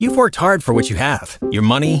You've worked hard for what you have. Your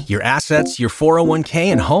money, your assets, your 401k,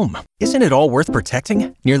 and home. Isn't it all worth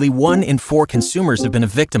protecting? Nearly 1 in 4 consumers have been a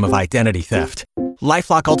victim of identity theft.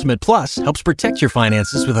 LifeLock Ultimate Plus helps protect your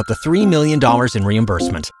finances with up to $3 million in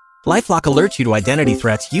reimbursement. LifeLock alerts you to identity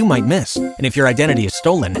threats you might miss. And if your identity is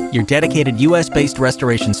stolen, your dedicated U.S.-based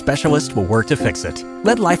restoration specialist will work to fix it.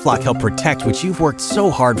 Let LifeLock help protect what you've worked so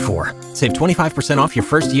hard for. Save 25% off your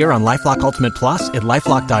first year on LifeLock Ultimate Plus at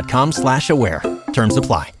LifeLock.com/aware. Terms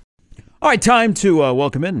apply. All right, time to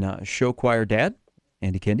welcome in show choir dad,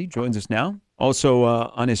 Andy Kendeigh, joins us now. Also,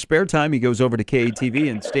 on his spare time, he goes over to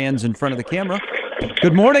KETV and stands in front of the camera.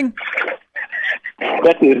 Good morning.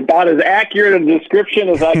 That's about as accurate a description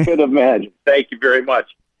as I could imagine. Thank you very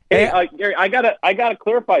much. Hey, Gary, I gotta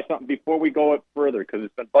clarify something before we go up further because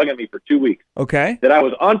it's been bugging me for 2 weeks. Okay. That I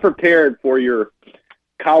was unprepared for your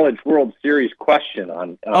College World Series question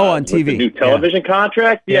on on TV, the new television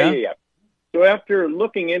contract. Yeah. So after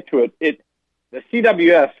looking into it, the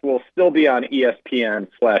CWS will still be on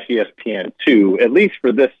ESPN/ESPN2 at least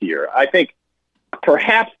for this year. I think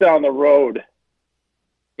perhaps down the road,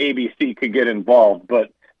 ABC could get involved,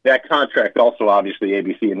 but that contract also obviously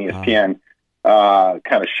ABC and ESPN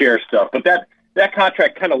kind of share stuff. But that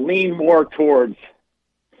contract kind of leaned more towards,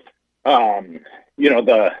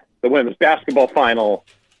 the women's basketball final,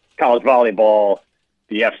 college volleyball,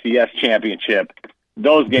 the FCS championship.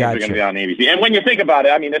 Those games are going to be on ABC. And when you think about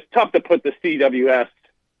it, I mean, it's tough to put the CWS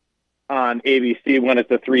on ABC when it's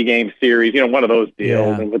a 3-game series, one of those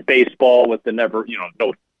deals. Yeah. And with baseball, with the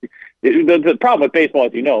the problem with baseball,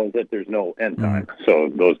 as you know, is that there's no end time. So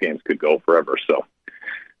those games could go forever. So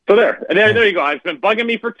there. And there you go. It's been bugging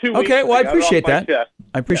me for 2 weeks. Okay, well, I appreciate that.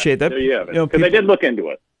 I appreciate that. There you have it. Because I did look into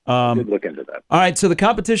it. I did look into that. All right, so the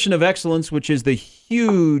Competition of Excellence, which is the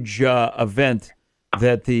huge event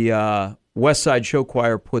that the West Side Show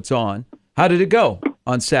Choir puts on. How did it go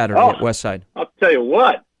on Saturday at West Side? I'll tell you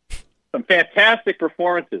what, some fantastic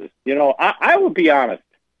performances. I will be honest.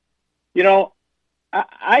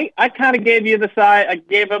 I kind of gave you the side. I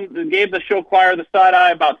gave the show choir the side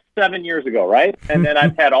eye about 7 years ago, right? And then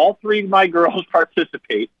I've had all 3 of my girls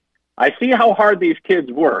participate. I see how hard these kids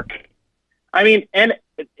work. I mean, and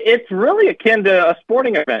it's really akin to a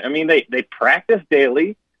sporting event. I mean, they practice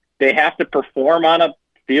daily. They have to perform on a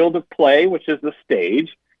field of play, which is the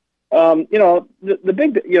stage. The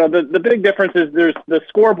big difference is there's the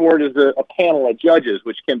scoreboard is a panel of judges,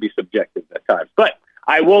 which can be subjective at times. But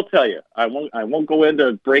I will tell you, I won't go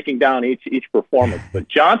into breaking down each performance. But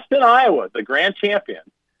Johnston, Iowa, the grand champion,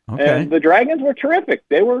 and the Dragons were terrific.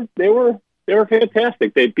 They were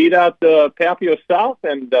fantastic. They beat out the Papio South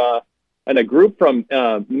and a group from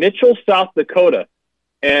Mitchell, South Dakota.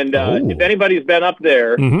 And if anybody's been up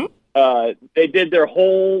there. Mm-hmm. They did their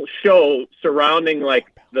whole show surrounding like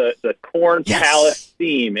the Corn Palace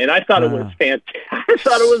theme, and I thought it was fantastic. I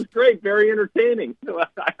thought it was great, very entertaining.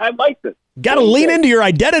 I liked it. Got to lean into your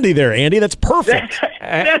identity there, Andy. That's perfect.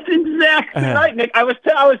 That's exactly right, Nick. I was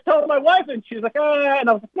telling my wife, and she's like, and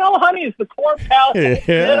I was like, no, honey, it's the Corn Palace.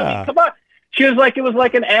 Yeah. I mean, come on. She was like, it was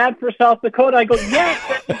like an ad for South Dakota. I go, yes,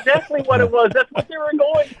 that's exactly what it was. That's what they were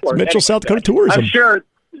going for. It's Mitchell, South Dakota tourism. I'm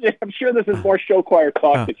sure this is more show choir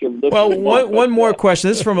talk that you're listening. Well, one more question.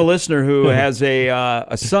 This is from a listener who has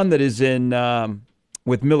a son that is in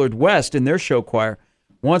with Millard West in their show choir.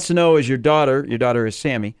 Wants to know, is your daughter is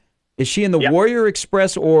Sammy, is she in the Warrior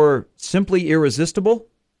Express or Simply Irresistible?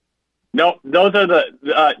 No, those are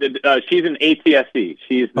the she's in ATSE.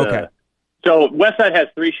 She's So Westside has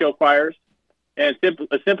 3 show choirs, and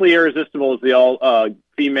Simply Irresistible is the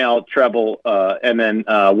all-female treble, and then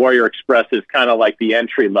Warrior Express is kind of like the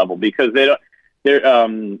entry level because they're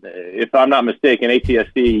if I'm not mistaken,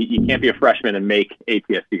 ATSC, you can't be a freshman and make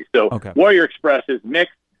ATSC. So Warrior Express is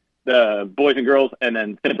mixed, the boys and girls, and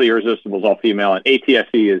then Simply Irresistible is all female, and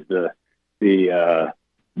ATSC is the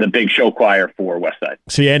big show choir for Westside.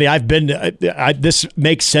 See, Andy, I've been. This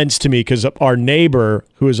makes sense to me because our neighbor,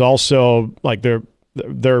 who is also like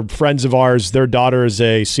they're friends of ours. Their daughter is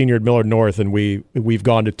a senior at Millard North, and we've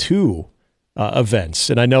gone to 2 events,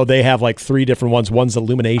 and I know they have like 3 different ones. One's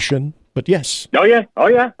Illumination, but yes. Oh yeah.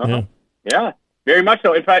 Yeah, very much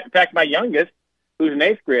so. In fact, my youngest, who's an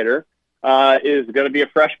 8th grader, is going to be a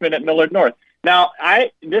freshman at Millard North. Now,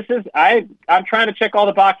 I'm trying to check all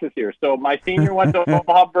the boxes here. So my senior went to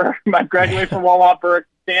Omaha Burke. I graduated from Omaha Burke.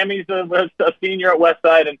 Sammy's a senior at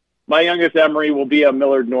Westside, and my youngest, Emery, will be a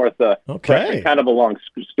Millard North freshman. Kind of a long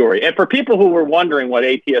story. And for people who were wondering what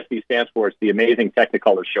ATSC stands for, it's the Amazing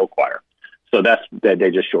Technicolor Show Choir. So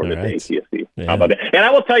they just shortened it to ATSC. Yeah. How about that? And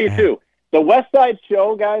I will tell you, too, the Westside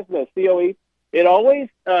Show, guys, the COE, it always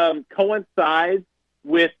coincides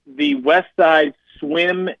with the Westside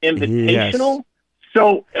Swim Invitational. Yes.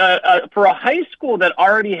 So for a high school that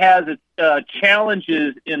already has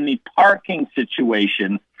challenges in the parking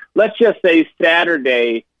situation, let's just say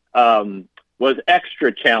Saturday was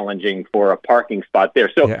extra challenging for a parking spot there.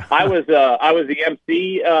 So yeah. I was the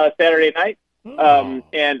MC Saturday night. And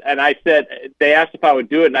I said, they asked if I would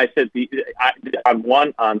do it, and I said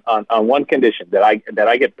on one condition, that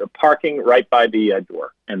I get the parking right by the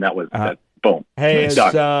door, and that was boom. Hey,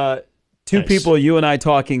 it's two people, you and I,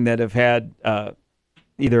 talking that have had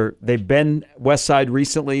either they've been West Side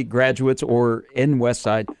recently, graduates, or in West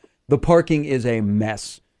Side. The parking is a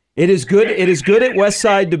mess. It is good. It is good at West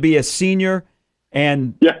Side to be a senior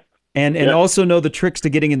and also know the tricks to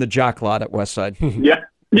getting in the jock lot at West Side. Yeah.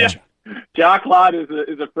 Jock lot is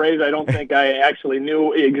a phrase I don't think I actually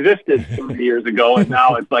knew existed 3 years ago, and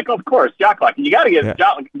now it's like, of course, jock lot. You got to get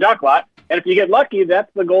jock lot, and if you get lucky,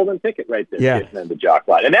 that's the golden ticket right there. Getting in the jock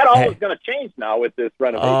lot, and that all is going to change now with this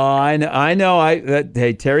renovation. I know.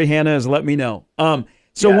 Hey, Terry Hanna has let me know.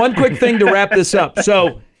 One quick thing to wrap this up.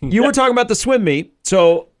 So you were talking about the swim meet.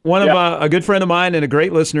 So one of a good friend of mine and a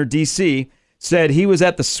great listener, DC, said he was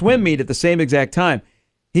at the swim meet at the same exact time.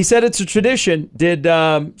 He said it's a tradition. Did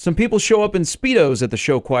some people show up in Speedos at the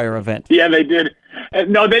show choir event? Yeah, they did.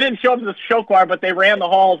 No, they didn't show up to the show choir, but they ran the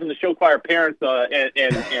halls, and the show choir parents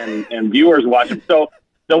and viewers watched them. So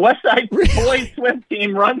the West Side boys swim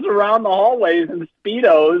team runs around the hallways in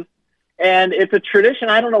Speedos, and it's a tradition.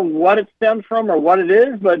 I don't know what it stems from or what it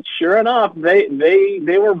is, but sure enough, they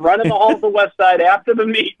were running the halls of the West Side after the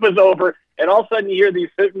meet was over. And all of a sudden you hear these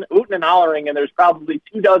hooting and hollering, and there's probably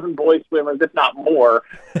 24 boy swimmers, if not more,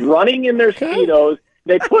 running in their Speedos.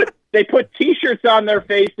 They put T-shirts on their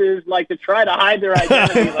faces, like, to try to hide their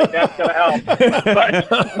identity, like that's going to help.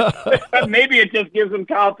 But maybe it just gives them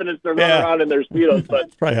confidence to run around in their Speedos.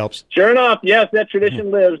 But probably helps. Sure enough, yes, that tradition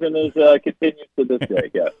lives and is continues to this day.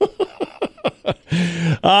 Yes.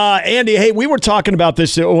 Andy, hey, we were talking about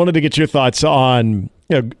this. I wanted to get your thoughts on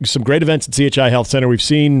some great events at CHI Health Center. We've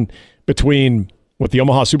seen between what the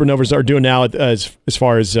Omaha Supernovas are doing now as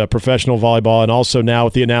far as professional volleyball, and also now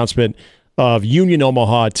with the announcement of Union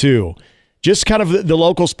Omaha too. Just kind of the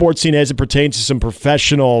local sports scene as it pertains to some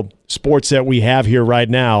professional sports that we have here right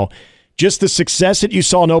now. Just the success that you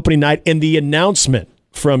saw on opening night and the announcement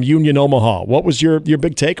from Union Omaha. What was your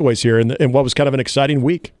big takeaways here, and what was kind of an exciting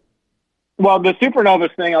week? Well, the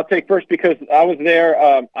Supernovas thing I'll take first because I was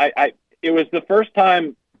there. It was the first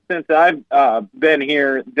time since I've been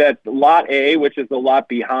here that Lot A, which is the lot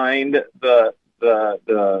behind the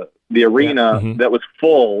arena, that was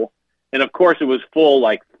full. And of course it was full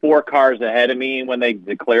like 4 cars ahead of me when they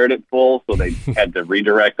declared it full. So they had to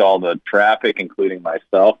redirect all the traffic, including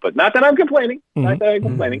myself, but not that I'm complaining. Not that I'm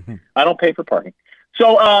complaining. I don't pay for parking.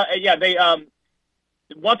 So they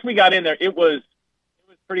once we got in there, it was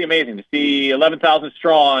pretty amazing to see 11,000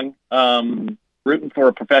 strong, rooting for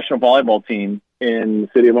a professional volleyball team in the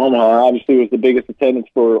city of Omaha. Obviously, it was the biggest attendance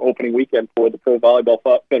for opening weekend for the Pro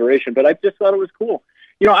Volleyball Federation, but I just thought it was cool.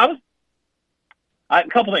 A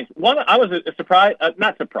couple things. One, I was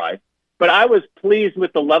not surprised, but I was pleased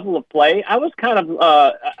with the level of play. I was kind of,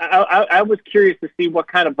 I was curious to see what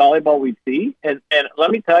kind of volleyball we'd see, and let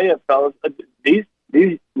me tell you, fellas, these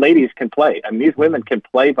ladies can play. I mean, these women can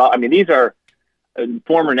play. I mean, these are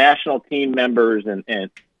former national team members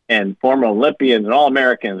and former Olympians and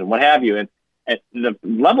All-Americans and what have you, and the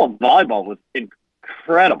level of volleyball was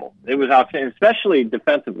incredible. It was outstanding, especially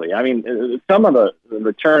defensively. I mean, some of the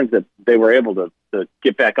returns that they were able to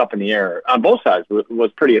get back up in the air on both sides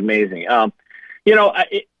was pretty amazing.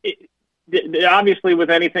 Obviously, with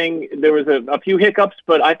anything, there was a few hiccups,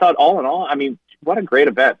 but I thought all in all, I mean, what a great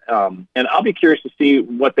event. And I'll be curious to see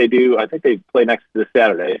what they do. I think they play next this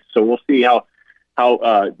Saturday, so we'll see how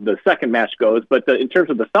the second match goes. But in terms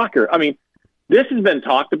of the soccer, I mean, this has been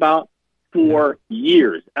talked about for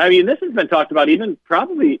years. I mean, this has been talked about even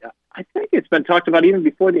probably, I think it's been talked about even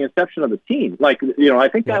before the inception of the team. Like, I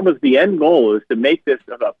think that was the end goal, is to make this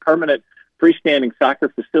a permanent freestanding soccer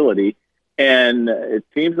facility. And it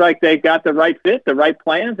seems like they got the right fit, the right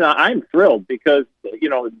plans. And I'm thrilled because,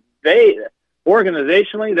 they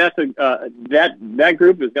organizationally, that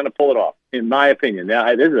group is going to pull it off, in my opinion.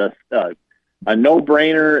 Now, this is a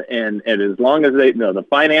no-brainer, and as long as the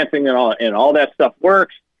financing and all that stuff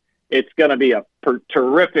works, it's going to be a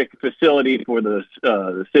terrific facility for the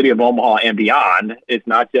city of Omaha and beyond. It's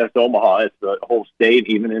not just Omaha; it's the whole state,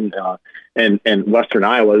 even in Western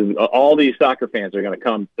Iowa. All these soccer fans are going to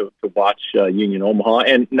come to watch Union Omaha,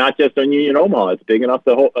 and not just on Union Omaha. It's big enough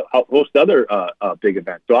to host other big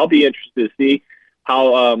events. So I'll be interested to see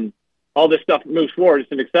how all this stuff moves forward.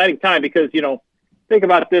 It's an exciting time because think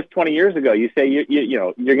about this 20 years ago. You say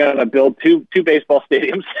you're going to build two baseball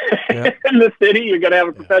stadiums in the city. You're going to have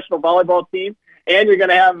a professional volleyball team, and you're going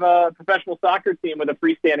to have a professional soccer team with a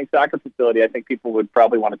freestanding soccer facility. I think people would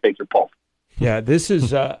probably want to take your pulse. Yeah, this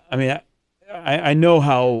is. I mean, I know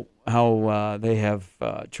how they have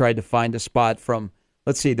tried to find a spot from.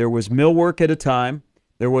 Let's see. There was millwork at a time.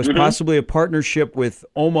 There was possibly a partnership with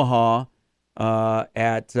Omaha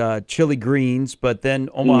at Chili Greens, but then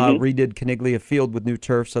Omaha redid Kendeigh Field with new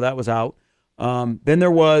turf, so that was out. Then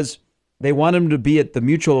they want him to be at the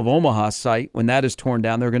Mutual of Omaha site when that is torn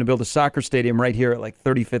down. They're going to build a soccer stadium right here at like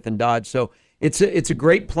 35th and Dodge. So it's a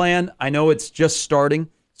great plan. I know it's just starting,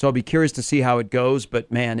 so I'll be curious to see how it goes.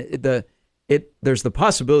 But man, there's the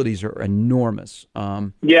possibilities are enormous.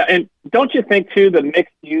 Yeah, and don't you think too the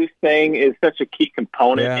mixed use thing is such a key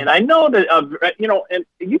component? Yeah. And I know that and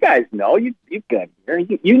you guys know you've been here.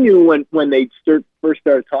 You knew when they first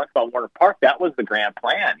started talking about Warner Park, that was the grand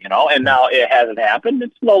plan, And now it hasn't happened.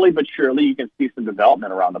 It's slowly but surely you can see some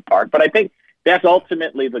development around the park. But I think that's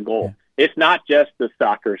ultimately the goal. Yeah. It's not just the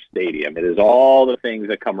soccer stadium. It is all the things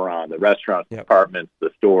that come around: the restaurants, the apartments,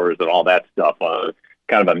 the stores, and all that stuff.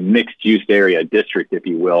 Kind of a mixed-use area, district, if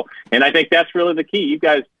you will. And I think that's really the key. You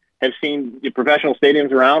guys have seen the professional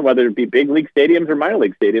stadiums around, whether it be big league stadiums or minor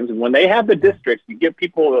league stadiums. And when they have the districts, you give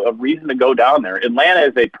people a reason to go down there. Atlanta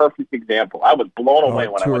is a perfect example. I was blown away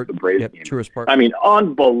when I went to the Braves game. Truist Park. I mean,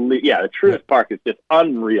 unbelievable. Yeah, the Truist Park is just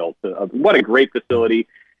unreal. What a great facility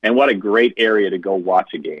and what a great area to go watch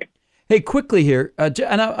a game. Hey, quickly here, and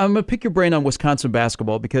I'm going to pick your brain on Wisconsin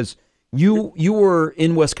basketball because you were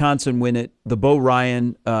in Wisconsin when the Bo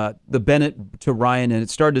Ryan, the Bennett to Ryan, and it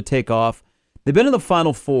started to take off. They've been in the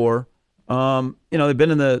Final Four.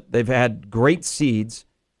 They've had great seeds.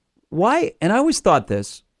 Why? And I always thought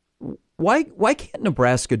this. Why can't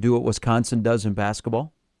Nebraska do what Wisconsin does in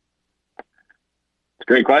basketball? It's a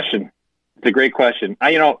great question.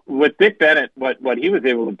 With Dick Bennett, what he was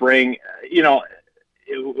able to bring,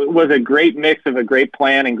 it was a great mix of a great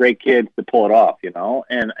plan and great kids to pull it off,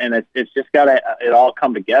 and it's just got to it all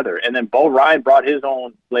come together. And then Bo Ryan brought his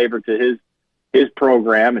own flavor to his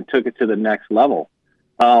program and took it to the next level.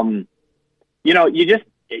 You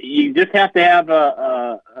just have to have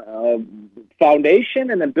a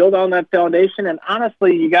foundation and then build on that foundation. And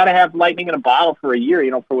honestly, you got to have lightning in a bottle for a year.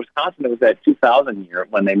 For Wisconsin, it was that 2000 year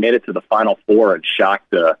when they made it to the Final Four and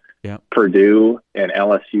shocked Purdue and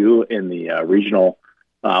LSU in the regional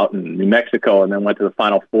out in New Mexico, and then went to the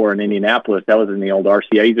Final Four in Indianapolis. That was in the old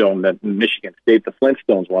RCA zone that Michigan State, the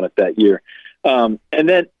Flintstones, won it that year. And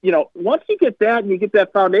then, once you get that and you get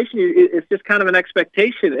that foundation, it's just kind of an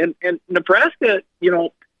expectation. And Nebraska,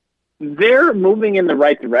 they're moving in the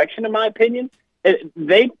right direction, in my opinion.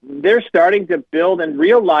 They're starting to build and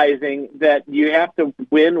realizing that you have to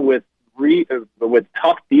win with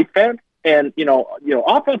tough defense. And,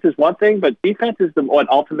 offense is one thing, but defense is what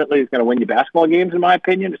ultimately is going to win you basketball games, in my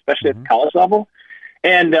opinion, especially at the college level.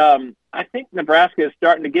 And I think Nebraska is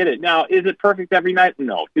starting to get it. Now, is it perfect every night?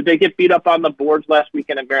 No. Did they get beat up on the boards last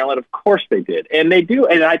weekend in Maryland? Of course they did. And they do.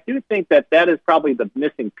 And I do think that is probably the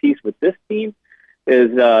missing piece with this team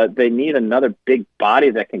is they need another big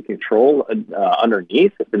body that can control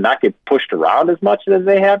underneath and not get pushed around as much as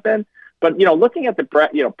they have been. But, looking at the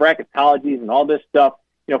bracketologies and all this stuff,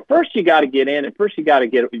 first you got to get in, and first you got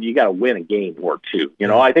to win a game or two.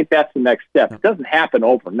 I think that's the next step. It doesn't happen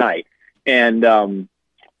overnight. And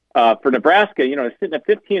for Nebraska, sitting at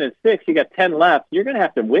 15-6, you got 10 left. You're going to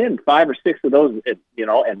have to win 5 or 6 of those,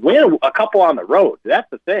 and win a couple on the road. That's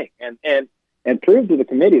the thing, and prove to the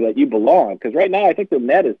committee that you belong. Because right now, I think the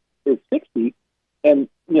net is 60, and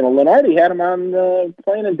Lenardi had him on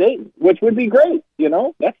playing in Dayton, which would be great.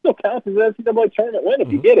 That still counts as an NCAA tournament win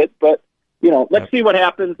if you get it, but. Let's see what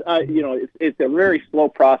happens. It's a very slow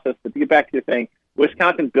process. But to get back to your thing,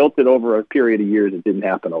 Wisconsin built it over a period of years. It didn't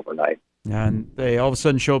happen overnight. And they all of a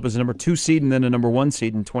sudden show up as a number 2 seed and then a number 1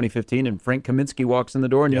 seed in 2015. And Frank Kaminsky walks in the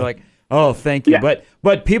door, and you're like, "Oh, thank you." Yeah.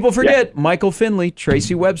 But people forget Michael Finley,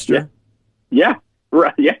 Tracy Webster. Yeah,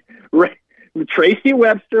 right. Yeah, right. Tracy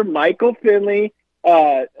Webster, Michael Finley.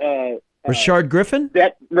 Rashard Griffin?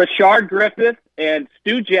 Rashard Griffith and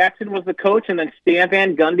Stu Jackson was the coach, and then Stan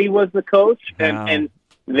Van Gundy was the coach. And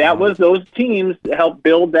that was those teams that helped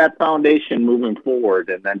build that foundation moving forward.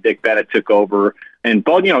 And then Dick Bennett took over. And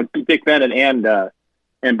both, Dick Bennett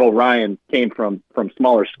and Bo Ryan came from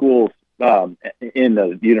smaller schools in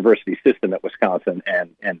the university system at Wisconsin,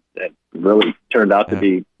 and really turned out to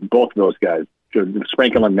be both of those guys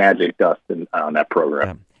sprinkling magic dust on that program.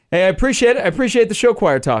 Yeah. Hey, I appreciate it. I appreciate the show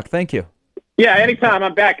choir talk. Thank you. Yeah, anytime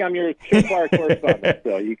I'm back, I'm your show choir correspondent.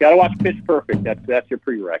 So you got to watch Pitch Perfect. That's your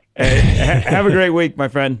prereq. Have a great week, my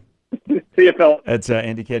friend. See you, Phil. That's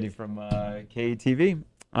Andy Kendeigh from KETV.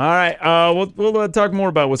 All right, we'll talk more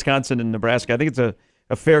about Wisconsin and Nebraska. I think it's a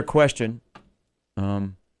fair question.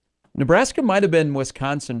 Nebraska might have been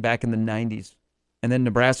Wisconsin back in the 90s, and then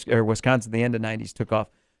Wisconsin at the end of the 90s took off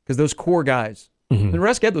because those core guys.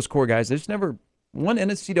 Nebraska had those core guys. There's never one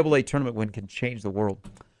NCAA tournament win can change the world.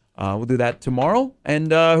 We'll do that tomorrow.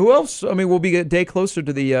 And who else? I mean, we'll be a day closer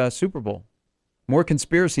to the Super Bowl. More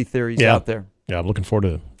conspiracy theories out there. Yeah, I'm looking forward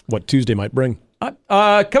to what Tuesday might bring. Coming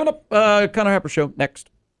up, Connor Happer Show next.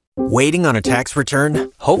 Waiting on a tax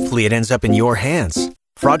return? Hopefully it ends up in your hands.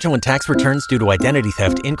 Fraudulent tax returns due to identity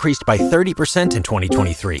theft increased by 30% in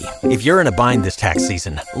 2023. If you're in a bind this tax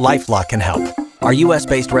season, LifeLock can help. Our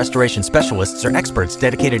U.S.-based restoration specialists are experts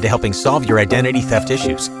dedicated to helping solve your identity theft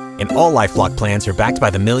issues. And all LifeLock plans are backed by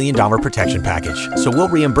the $1 Million Protection Package. So we'll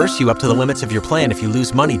reimburse you up to the limits of your plan if you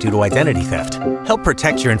lose money due to identity theft. Help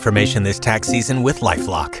protect your information this tax season with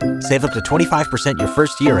LifeLock. Save up to 25% your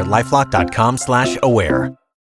first year at LifeLock.com/aware.